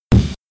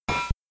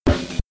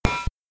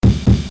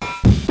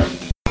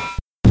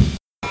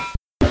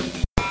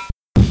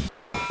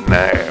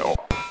Now,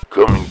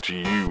 coming to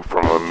you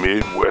from a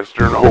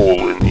Midwestern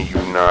hole in the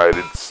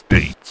United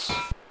States,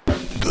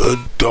 the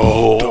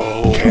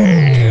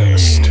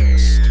DogCast.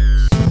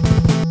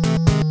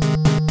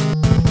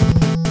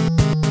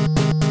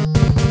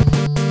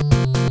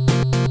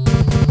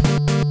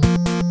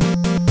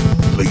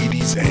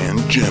 Ladies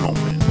and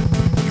gentlemen,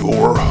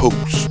 your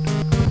host,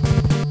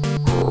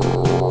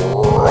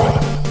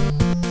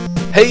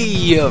 Hey,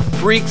 you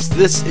freaks,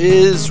 this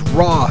is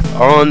Roth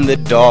on the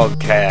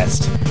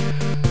DogCast.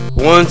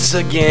 Once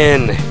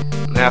again,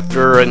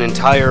 after an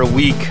entire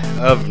week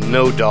of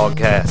no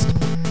DogCast.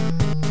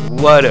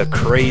 What a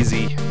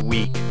crazy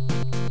week.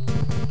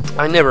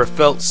 I never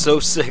felt so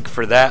sick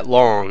for that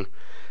long.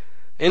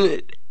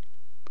 And,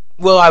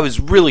 I was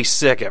really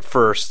sick at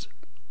first.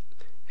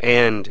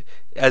 And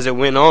as it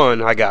went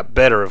on, I got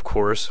better, of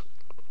course.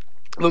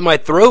 But my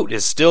throat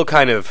is still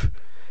kind of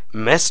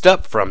messed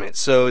up from it,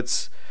 so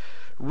it's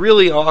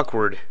really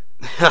awkward.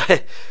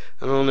 I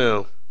don't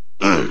know.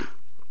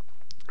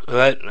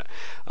 But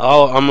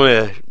I'm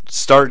going to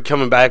start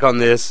coming back on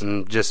this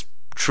and just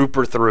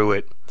trooper through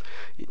it.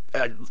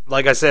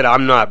 Like I said,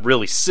 I'm not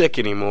really sick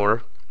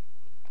anymore.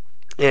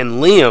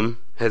 And Liam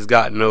has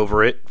gotten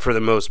over it for the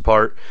most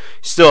part.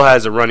 Still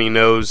has a runny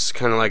nose,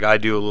 kind of like I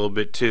do a little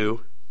bit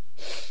too.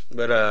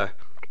 But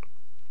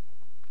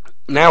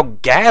now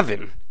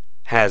Gavin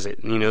has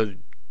it,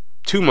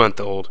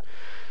 2-month-old.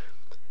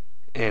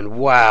 And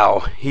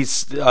wow,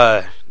 his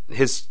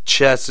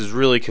chest is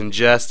really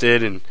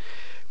congested, and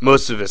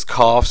most of his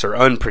coughs are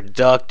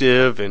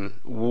unproductive, and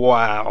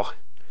wow.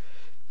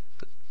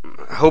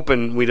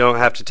 Hoping we don't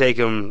have to take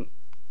him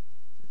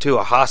to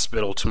a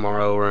hospital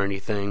tomorrow or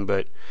anything,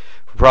 but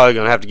we're probably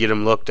going to have to get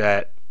him looked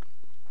at.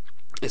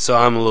 So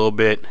I'm a little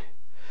bit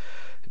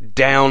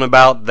down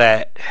about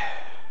that.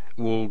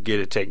 We'll get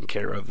it taken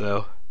care of,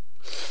 though.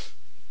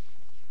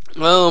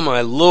 Oh my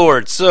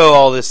lord, so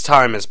all this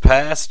time has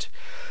passed.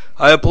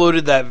 I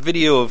uploaded that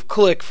video of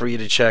Clik for you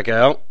to check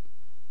out,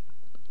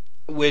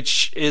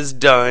 which is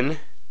done.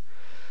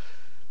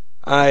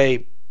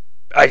 I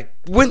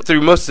went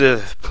through most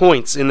of the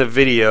points in the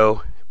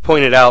video,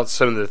 pointed out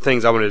some of the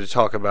things I wanted to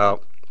talk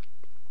about,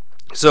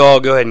 so I'll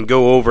go ahead and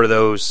go over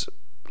those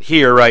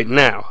here right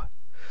now.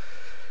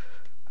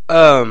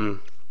 The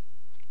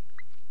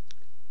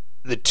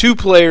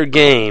 2-player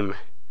game,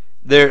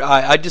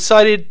 I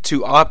decided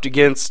to opt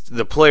against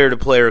the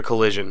player-to-player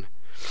collision.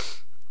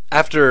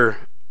 After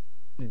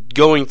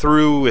going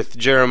through with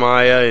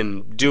Jeremiah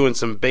and doing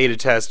some beta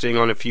testing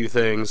on a few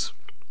things,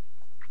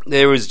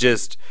 it was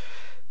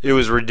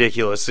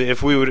ridiculous.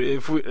 If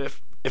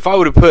I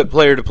would have put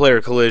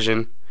player-to-player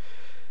collision,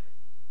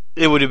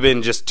 it would have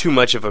been just too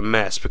much of a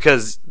mess,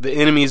 because the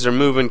enemies are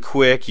moving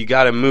quick, you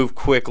got to move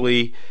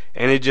quickly,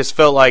 and it just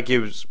felt like it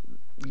was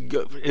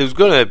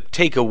going to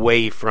take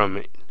away from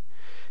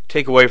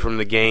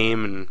the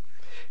game. And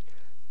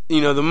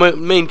the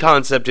main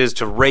concept is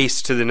to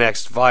race to the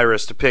next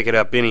virus to pick it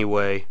up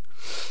anyway.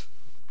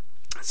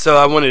 So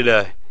I wanted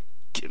to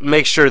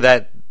make sure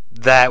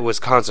that was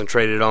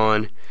concentrated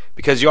on,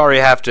 because you already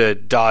have to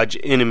dodge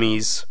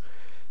enemies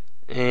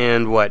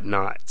and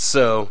whatnot.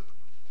 So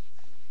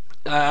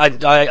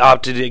I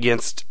opted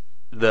against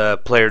the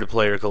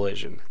player-to-player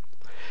collision.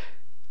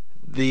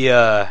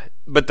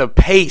 But the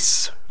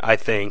pace, I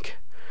think,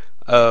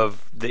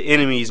 of the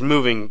enemies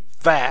moving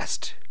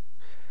fast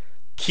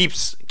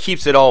keeps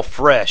it all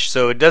fresh,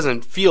 so it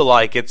doesn't feel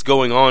like it's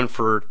going on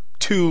for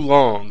too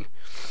long.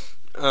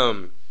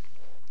 One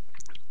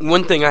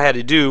thing I had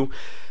to do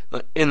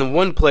in the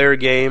 1-player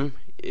game,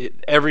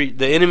 the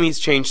enemies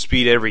change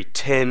speed every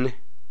 10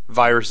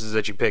 viruses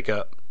that you pick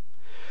up.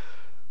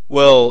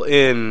 Well,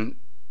 in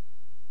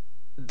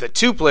the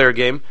 2-player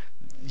game,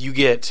 you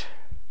get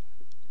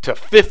to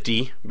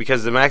 50,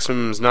 because the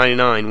maximum is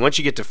 99. Once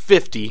you get to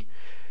 50,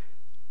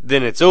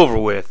 then it's over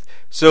with.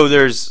 So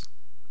there's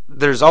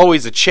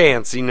always a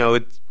chance,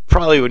 it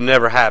probably would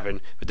never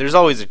happen, but there's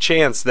always a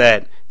chance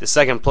that the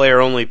second player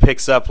only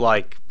picks up,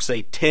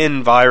 say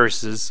 10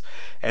 viruses,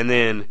 and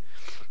then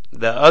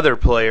the other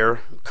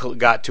player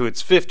got to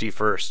its 50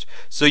 first.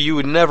 So you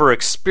would never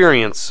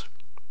experience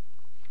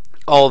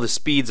all the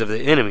speeds of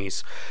the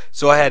enemies.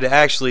 So I had to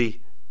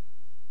actually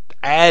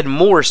add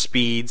more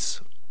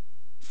speeds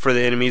for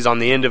the enemies on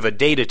the end of a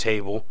data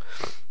table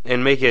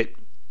and make it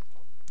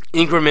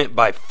increment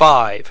by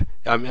 5.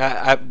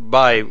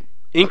 By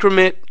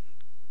increment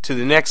to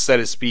the next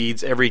set of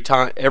speeds every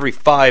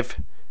 5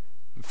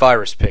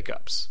 virus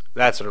pickups.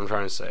 That's what I'm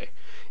trying to say.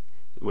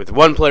 With the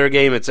 1-player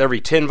game, it's every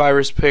 10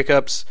 virus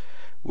pickups.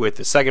 With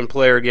the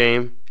 2-player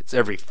game, it's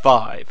every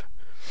 5.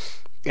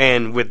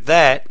 And with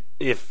that,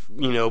 if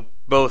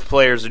both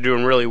players are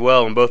doing really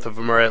well and both of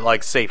them are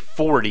at say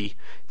 40,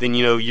 then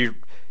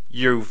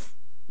you've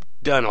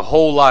done a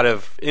whole lot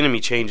of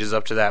enemy changes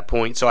up to that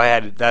point. So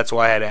that's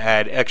why I had to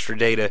add extra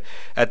data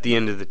at the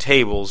end of the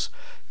tables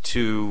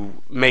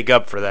to make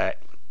up for that.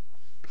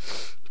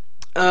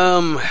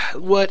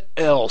 What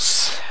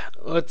else?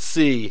 Let's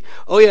see.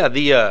 Oh yeah,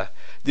 the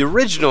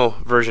original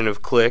version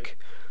of Clik,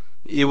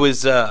 it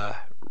was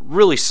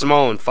really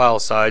small in file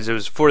size. It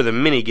was for the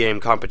mini game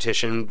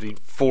competition, the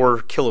 4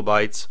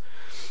 kilobytes.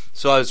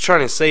 So I was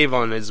trying to save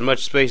on as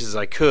much space as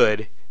I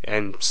could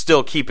and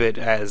still keep it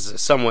as a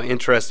somewhat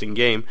interesting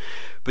game.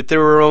 But there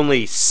were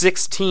only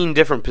 16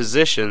 different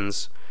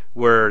positions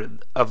where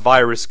a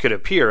virus could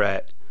appear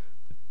at.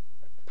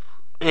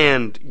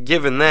 And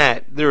given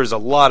that, there was a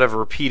lot of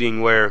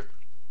repeating where,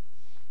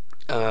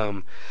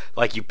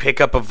 like you pick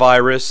up a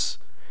virus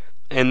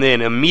and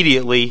then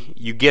immediately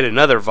you get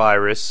another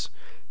virus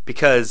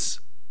because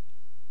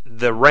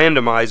the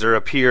randomizer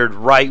appeared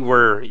right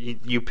where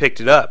you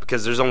picked it up,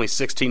 because there's only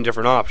 16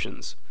 different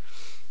options.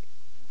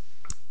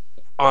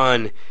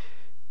 On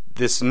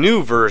this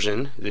new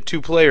version, the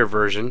 2-player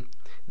version,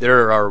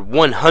 there are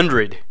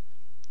 100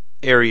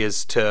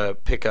 areas to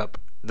pick up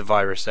the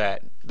virus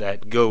at.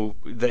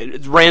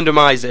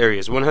 Randomized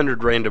areas, 100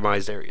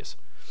 randomized areas.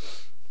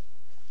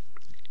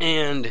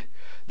 And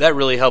that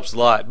really helps a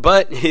lot.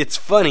 But it's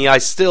funny, I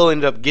still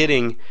end up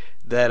getting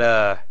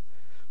that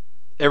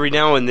every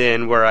now and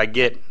then where I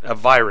get a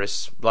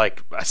virus,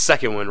 like a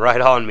second one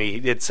right on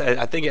me.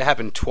 I think it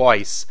happened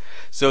twice.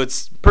 So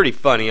it's pretty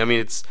funny. I mean,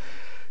 it's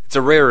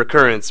a rare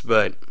occurrence,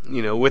 but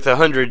with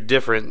 100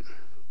 different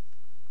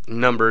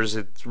numbers,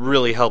 it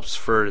really helps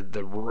for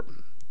the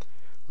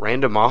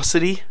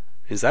randomosity.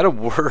 Is that a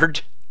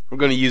word? We're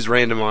going to use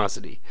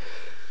randomosity.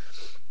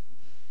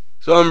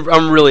 So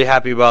I'm really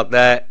happy about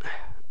that.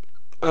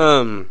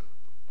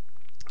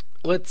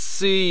 Let's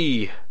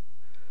see.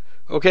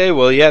 Okay,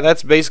 well, yeah,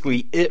 that's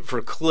basically it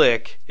for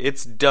Clik.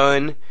 It's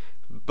done,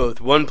 both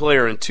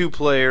 1-player and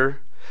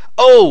 2-player.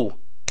 Oh,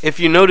 if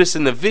you notice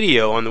in the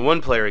video on the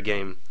 1-player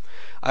game,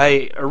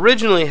 I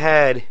originally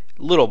had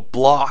little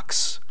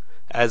blocks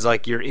as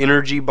like your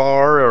energy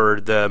bar or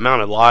the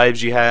amount of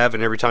lives you have,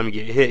 and every time you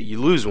get hit, you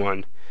lose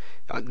one.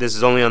 This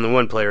is only on the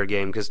 1-player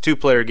game, because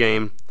 2-player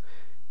game,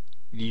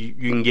 you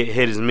can get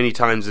hit as many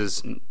times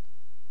as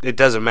it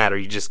doesn't matter.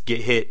 You just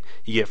get hit,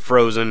 you get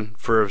frozen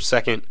for a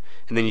second,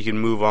 and then you can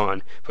move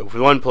on. But with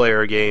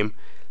 1-player game,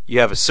 you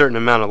have a certain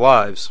amount of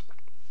lives.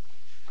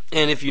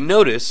 And if you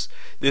notice,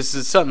 this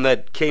is something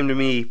that came to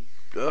me,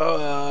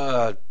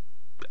 I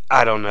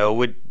don't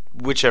know,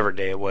 whichever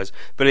day it was,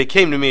 but it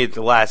came to me at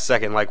the last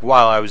second, like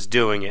while I was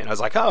doing it. And I was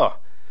like, oh.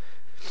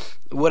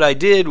 What I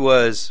did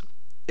was,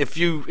 if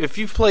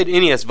you've played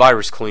NES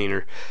Virus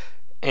Cleaner,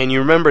 and you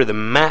remember the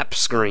map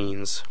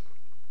screens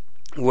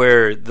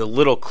where the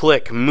little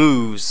Clik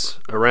moves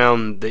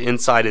around the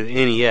inside of the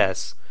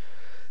NES,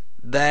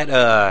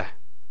 that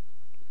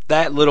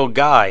little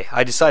guy,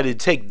 I decided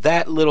to take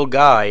that little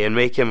guy and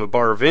make him a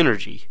bar of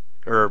energy,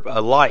 or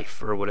a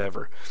life, or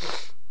whatever.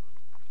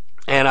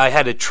 And I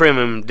had to trim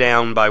him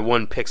down by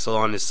 1 pixel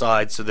on his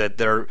side so that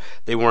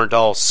they weren't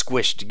all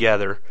squished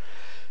together.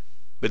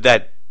 But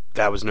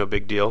that was no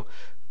big deal.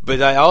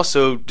 But I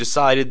also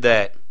decided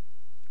that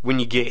when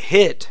you get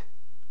hit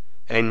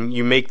and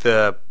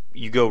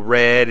you go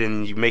red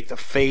and you make the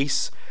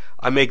face,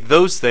 I make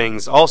those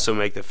things also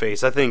make the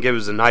face. I think it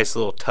was a nice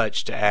little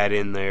touch to add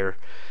in there.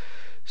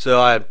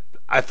 So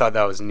I thought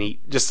that was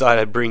neat. Just thought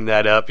I'd bring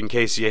that up in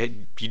case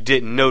you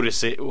didn't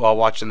notice it while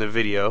watching the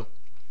video.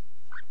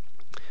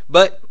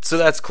 But, so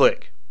that's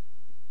Clik.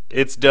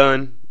 It's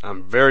done.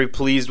 I'm very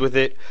pleased with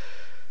it.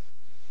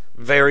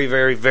 Very,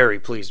 very, very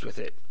pleased with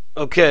it.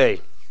 Okay.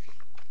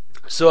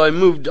 So I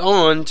moved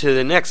on to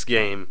the next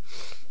game,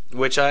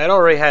 which I had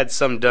already had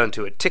some done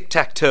to it. Tic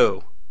Tac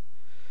Toe.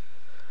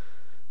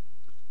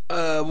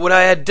 What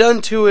I had done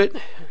to it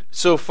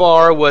so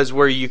far was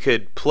where you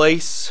could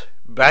place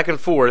back and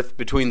forth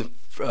between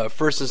the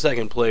first and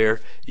second player.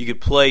 You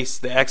could place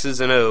the X's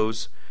and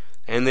O's,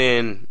 and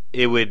then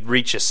it would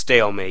reach a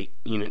stalemate.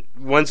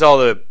 Once all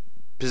the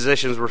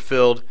positions were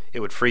filled, it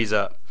would freeze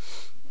up.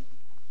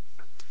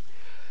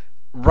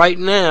 Right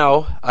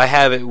now, I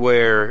have it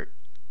where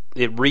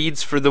it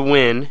reads for the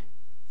win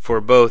for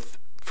both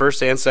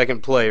first and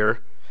second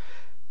player,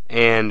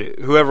 and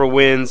whoever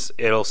wins,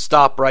 it'll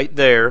stop right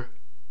there.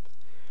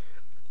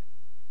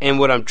 And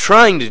what I'm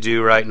trying to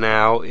do right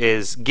now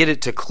is get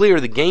it to clear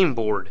the game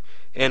board.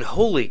 And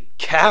holy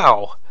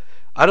cow,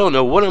 I don't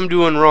know what I'm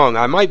doing wrong.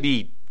 I might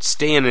be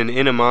staying in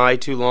NMI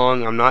too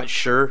long. I'm not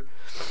sure.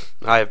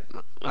 I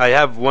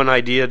have one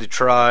idea to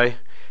try,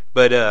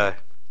 but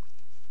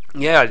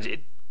yeah,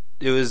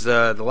 it was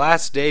the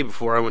last day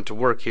before I went to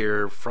work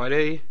here.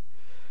 Friday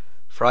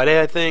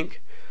I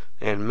think.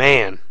 And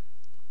man,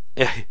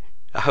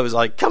 I was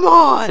like, come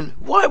on,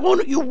 why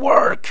won't you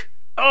work?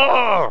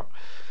 Oh!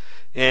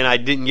 And I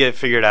didn't get it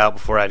figured out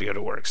before I had to go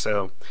to work.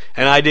 So,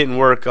 and I didn't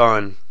work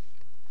on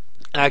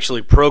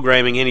actually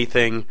programming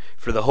anything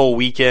for the whole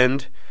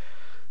weekend.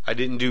 I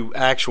didn't do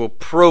actual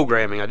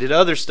programming. I did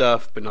other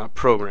stuff, but not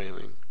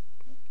programming.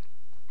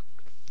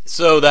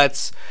 So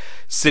that's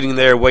sitting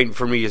there waiting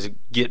for me to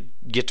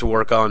get to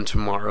work on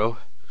tomorrow.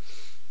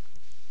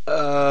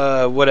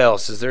 What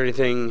else? Is there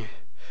anything?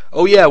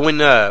 Oh yeah,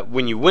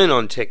 when you win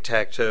on Tic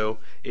Tac Toe,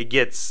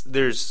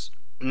 there's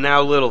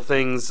now little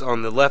things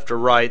on the left or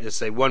right that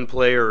say 1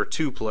 player or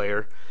 2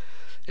 player,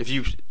 if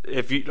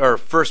you are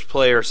first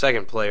player,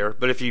 second player,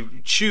 but if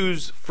you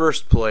choose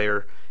first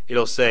player,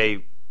 it'll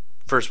say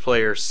first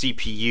player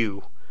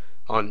CPU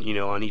on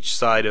on each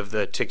side of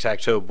the Tic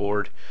Tac Toe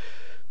board.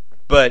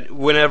 But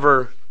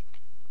whenever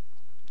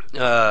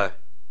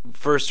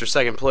first or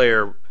second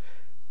player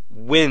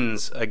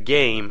wins a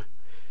game,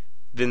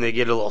 then they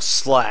get a little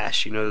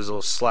slash. Those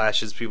little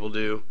slashes people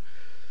do,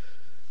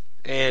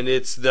 and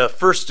it's the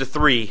first to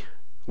 3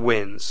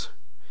 wins.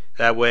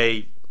 That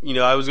way,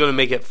 I was going to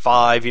make it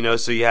 5,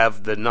 so you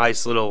have the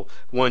nice little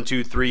 1,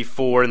 2, 3,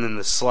 4, and then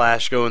the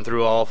slash going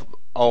through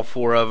all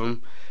 4 of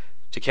them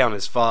to count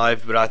as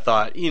 5. But I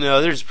thought,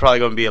 there's probably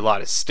going to be a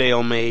lot of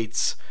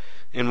stalemates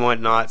and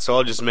whatnot, so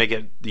I'll just make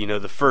it,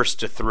 the first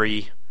to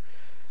 3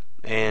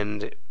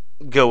 and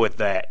go with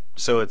that,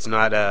 so it's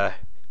not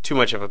too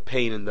much of a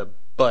pain in the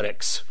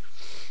buttocks.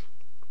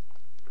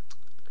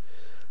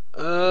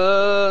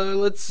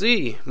 Let's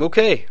see.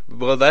 Okay,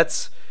 well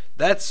that's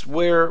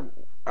where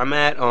I'm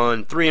at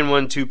on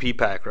 3-in-1 2P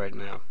pack right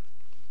now.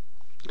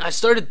 I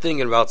started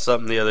thinking about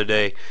something the other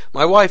day.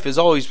 My wife is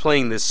always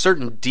playing this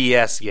certain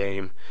DS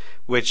game,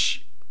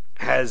 which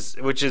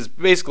is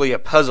basically a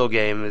puzzle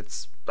game.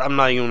 I'm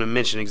not even going to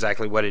mention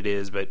exactly what it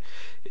is, but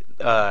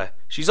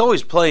she's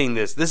always playing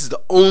this. This is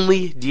the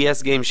only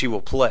DS game she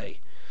will play.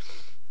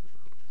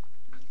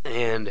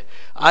 And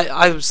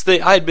I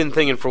had been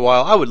thinking for a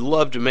while, I would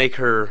love to make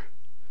her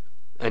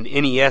an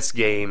NES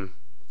game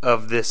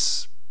of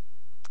this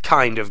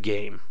kind of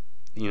game,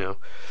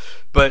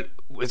 but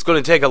it's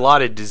going to take a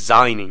lot of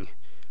designing,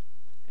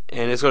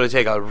 and it's going to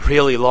take a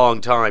really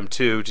long time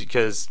too,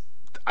 because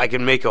I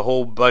can make a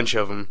whole bunch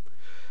of them,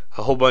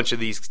 a whole bunch of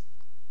these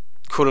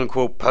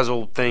quote-unquote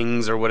puzzle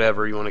things or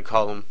whatever you want to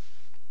call them,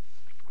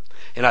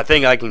 and I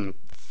think I can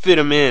fit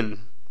them in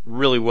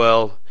really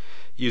well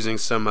using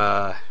some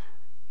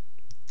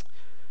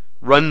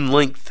run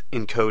length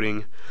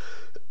encoding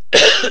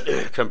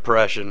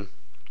compression.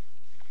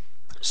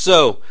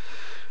 So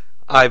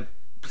I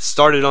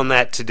started on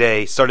that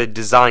today. Started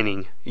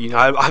designing.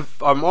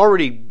 I've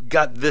already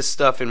got this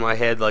stuff in my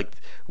head. Like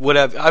what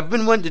I've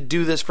been wanting to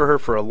do this for her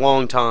for a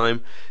long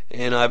time,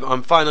 and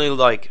I'm finally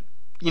like,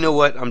 you know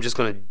what? I'm just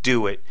gonna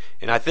do it,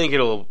 and I think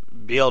it'll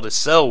be able to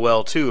sell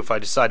well too if I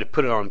decide to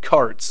put it on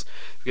carts,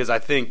 because I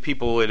think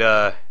people would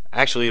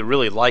actually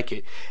really like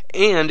it.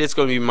 And it's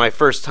going to be my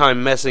first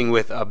time messing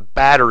with a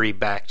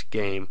battery-backed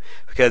game,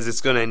 because it's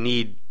going to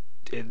need...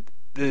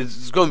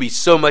 There's going to be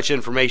so much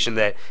information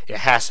that it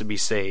has to be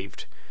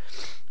saved,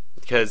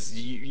 because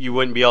you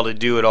wouldn't be able to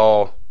do it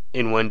all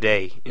in one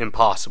day.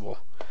 Impossible.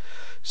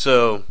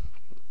 So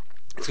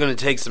it's going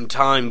to take some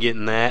time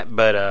getting that,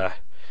 but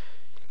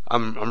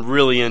I'm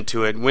really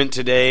into it. Went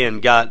today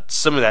and got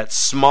some of that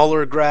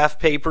smaller graph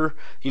paper.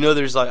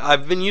 There's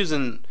I've been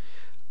using...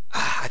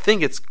 I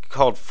think it's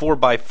called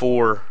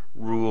 4x4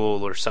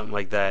 rule or something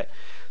like that,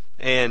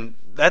 and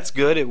that's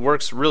good. It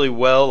works really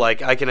well.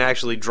 Like, I can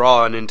actually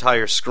draw an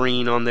entire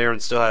screen on there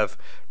and still have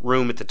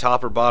room at the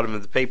top or bottom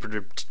of the paper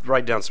to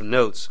write down some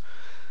notes.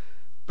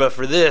 But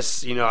for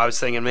this, I was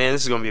thinking, man,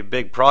 this is going to be a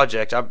big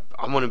project. I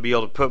want to be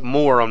able to put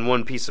more on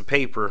one piece of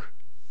paper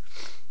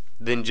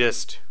than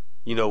just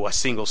a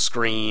single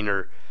screen.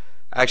 Or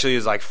actually,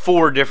 there's like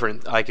 4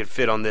 different I could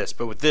fit on this,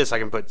 but with this I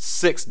can put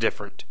 6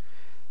 different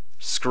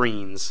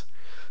screens.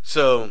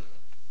 So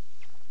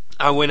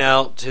I went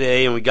out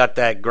today and we got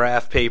that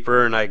graph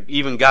paper, and I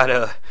even got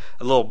a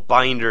little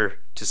binder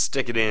to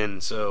stick it in.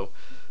 So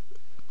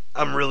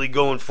I'm really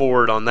going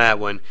forward on that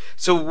one.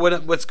 So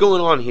what's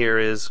going on here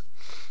is,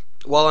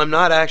 while I'm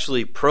not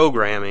actually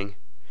programming,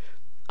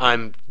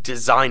 I'm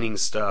designing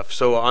stuff.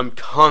 So I'm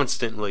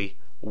constantly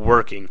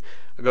working.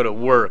 I go to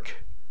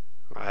work,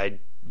 I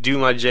do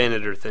my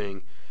janitor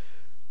thing.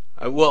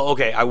 I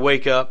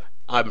wake up,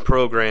 I'm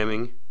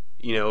programming,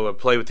 I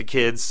play with the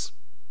kids,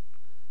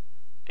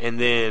 and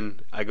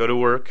then I go to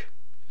work,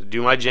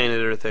 do my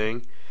janitor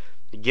thing,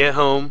 get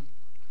home,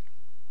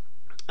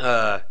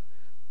 I'll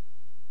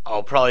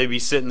probably be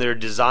sitting there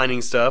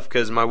designing stuff,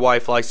 because my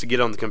wife likes to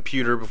get on the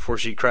computer before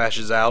she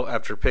crashes out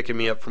after picking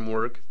me up from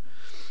work.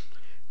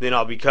 Then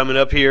I'll be coming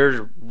up here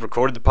to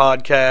record the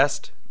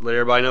podcast, let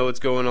everybody know what's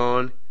going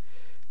on,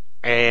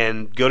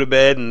 and go to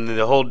bed, and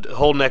the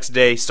whole next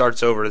day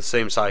starts over, the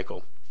same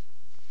cycle.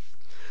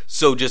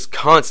 So just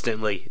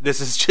constantly,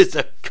 this is just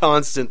a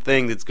constant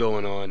thing that's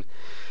going on.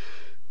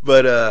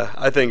 But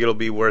I think it'll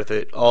be worth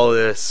it. All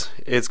this,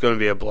 it's going to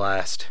be a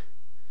blast.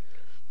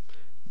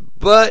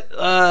 But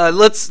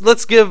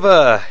let's give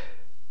a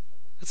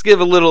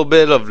little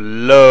bit of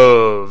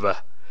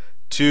love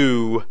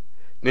to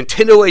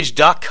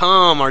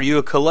NintendoAge.com. Are you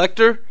a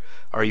collector?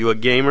 Are you a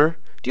gamer?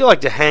 Do you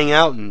like to hang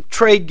out and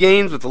trade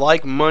games with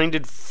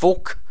like-minded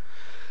folk?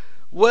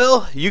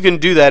 Well, you can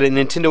do that at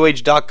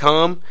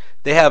NintendoAge.com.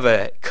 They have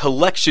a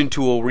collection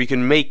tool where you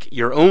can make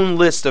your own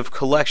list of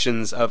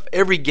collections of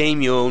every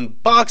game you own,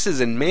 boxes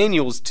and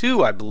manuals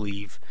too, I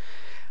believe.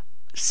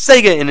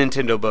 Sega and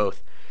Nintendo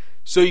both.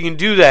 So you can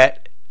do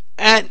that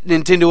at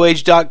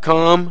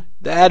NintendoAge.com.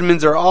 The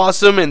admins are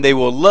awesome, and they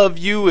will love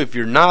you if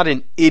you're not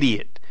an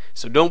idiot.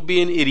 So don't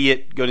be an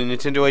idiot. Go to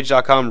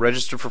nintendoage.com,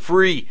 register for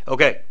free.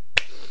 Okay.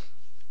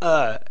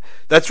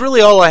 That's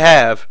really all I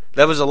have.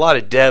 That was a lot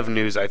of dev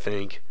news, I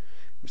think.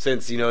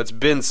 Since, it's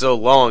been so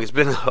long. It's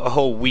been a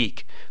whole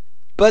week.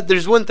 But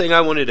there's one thing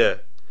I wanted to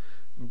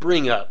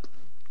bring up.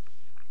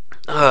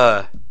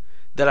 That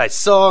I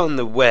saw on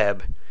the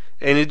web.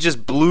 And it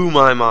just blew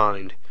my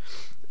mind.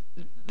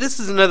 This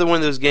is another one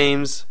of those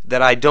games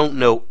that I don't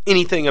know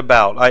anything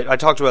about. I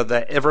talked about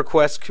that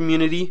EverQuest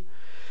community.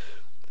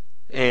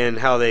 And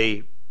how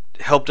they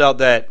helped out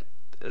that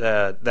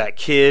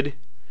kid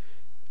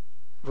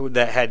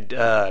that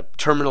had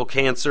terminal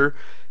cancer,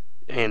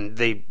 and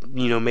they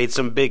made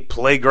some big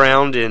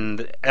playground in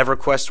the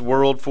EverQuest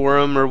world for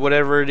him or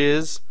whatever it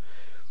is.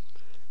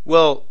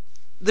 Well,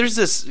 there's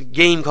this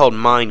game called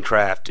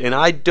Minecraft, and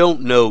I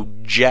don't know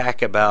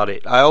jack about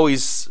it. I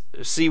always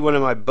see one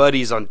of my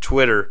buddies on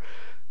Twitter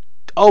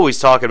always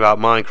talking about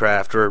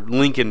Minecraft or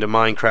linking to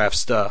Minecraft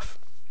stuff.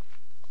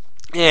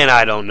 And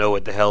I don't know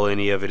what the hell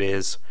any of it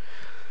is.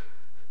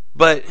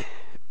 But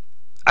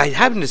I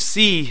happened to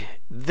see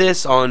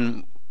this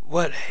on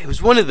it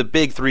was one of the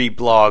big three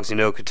blogs,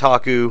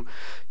 Kotaku,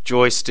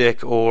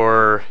 Joystick,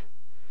 or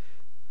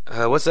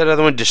what's that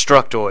other one?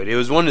 Destructoid. It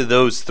was one of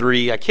those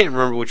three. I can't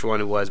remember which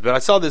one it was, but I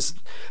saw this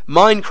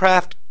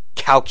Minecraft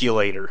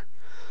calculator.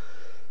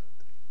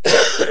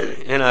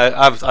 And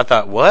I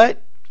thought,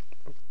 what?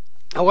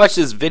 I watched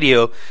this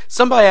video.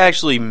 Somebody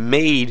actually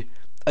made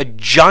a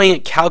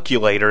giant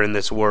calculator in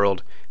this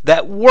world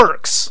that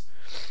works.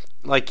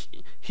 Like,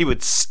 he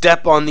would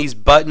step on these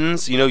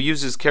buttons,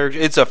 use his character.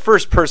 It's a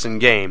first-person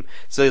game,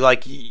 so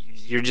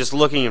you're just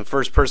looking in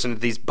first person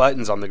at these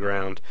buttons on the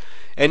ground.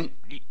 And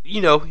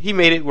he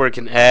made it where it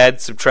can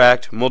add,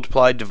 subtract,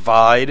 multiply,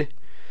 divide,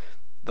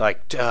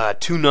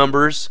 two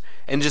numbers,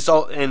 and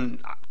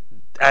and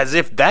as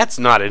if that's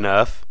not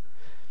enough,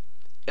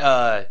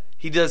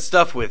 he does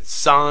stuff with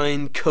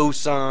sine,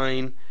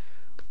 cosine,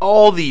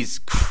 all these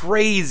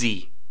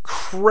crazy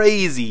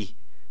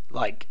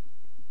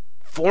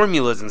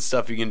formulas and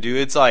stuff you can do.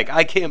 It's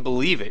I can't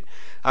believe it.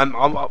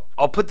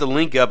 I'll put the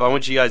link up. I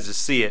want you guys to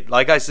see it.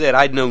 Like I said,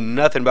 I know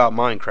nothing about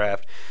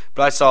Minecraft,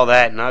 but I saw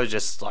that and I was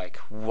just like,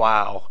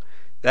 wow,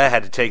 that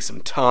had to take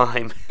some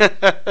time.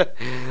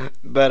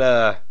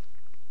 But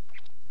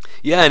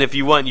yeah, and if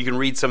you want, you can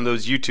read some of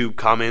those YouTube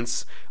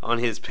comments on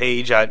his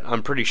page.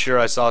 I'm pretty sure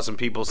I saw some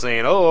people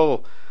saying,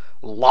 "Oh,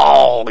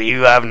 lol,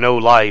 you have no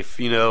life,"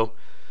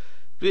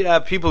 Yeah,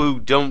 people who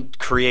don't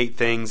create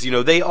things,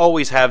 they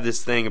always have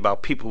this thing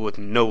about people with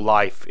no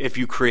life if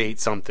you create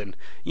something.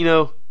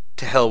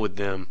 To hell with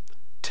them.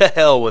 To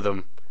hell with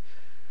them.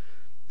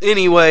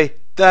 Anyway,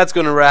 that's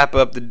going to wrap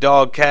up the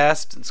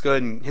DogCast. Let's go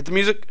ahead and hit the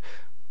music.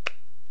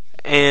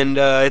 And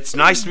it's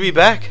nice to be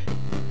back.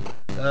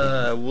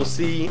 We'll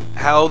see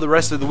how the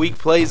rest of the week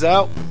plays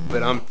out,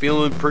 but I'm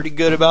feeling pretty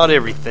good about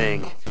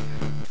everything.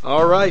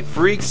 Alright,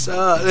 freaks,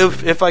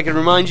 if I can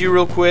remind you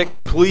real quick,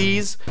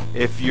 please,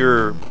 if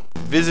you're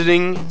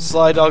visiting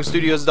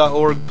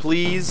slydogstudios.org,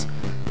 please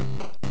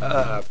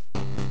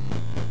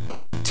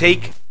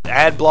take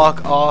ad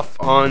block off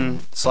on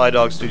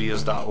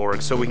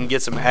slydogstudios.org so we can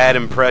get some ad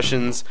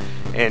impressions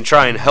and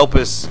try and help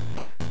us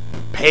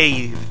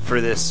pay for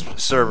this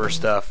server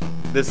stuff.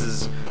 This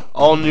is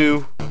all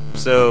new,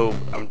 so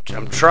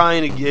I'm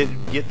trying to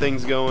get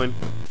things going,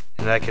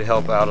 and that could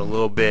help out a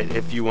little bit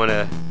if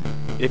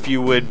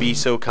you would be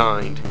so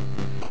kind.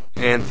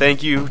 And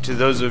thank you to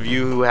those of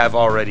you who have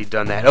already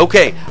done that.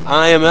 Okay,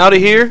 I am out of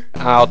here.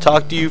 I'll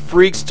talk to you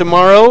freaks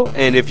tomorrow,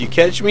 and if you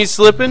catch me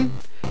slipping,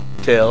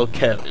 tell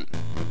Kevin.